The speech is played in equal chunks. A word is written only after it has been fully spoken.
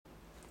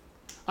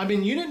I'm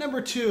in unit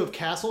number 2 of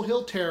Castle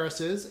Hill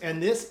Terraces,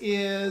 and this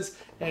is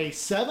a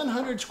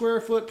 700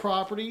 square foot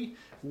property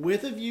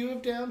with a view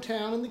of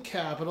downtown in the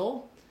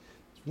Capitol.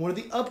 It's one of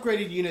the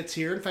upgraded units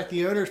here. In fact,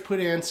 the owners put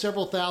in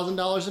several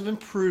 $1,000s of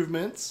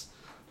improvements.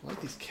 I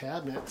like these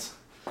cabinets.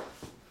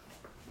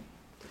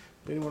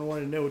 If anyone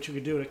wanted to know what you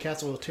could do at a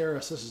Castle Hill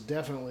Terrace, this is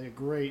definitely a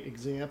great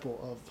example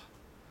of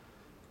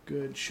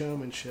good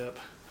showmanship.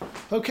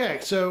 Okay,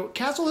 so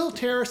Castle Hill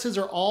Terraces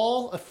are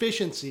all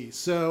efficiencies.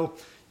 So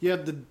you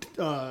have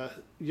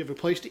a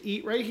place to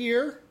eat right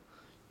here.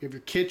 You have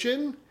your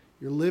kitchen,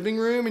 your living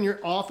room, and your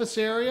office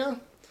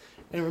area.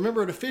 And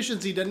remember, an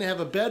efficiency doesn't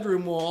have a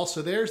bedroom wall,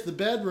 so there's the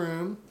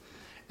bedroom.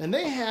 And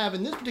they have,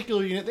 in this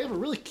particular unit, they have a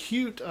really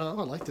cute, I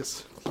like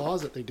this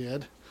closet they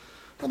did.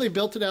 Well, they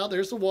built it out.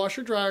 There's the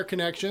washer-dryer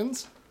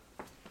connections.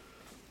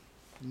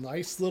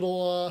 Nice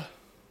little,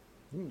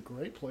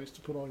 great place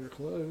to put all your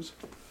clothes.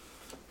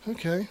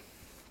 Okay.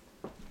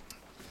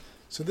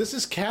 So this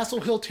is Castle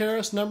Hill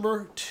Terrace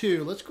number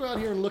 2. Let's go out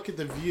here and look at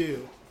the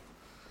view.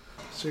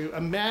 So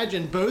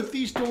imagine both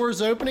these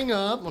doors opening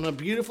up on a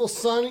beautiful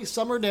sunny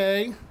summer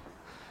day.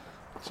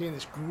 Seeing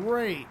this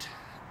great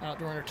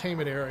outdoor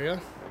entertainment area.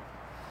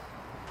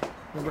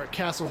 Remember at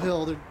Castle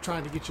Hill, they're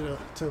trying to get you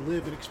to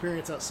live and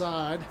experience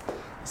outside.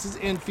 This is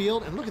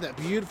infield, and look at that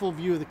beautiful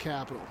view of the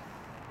Capitol.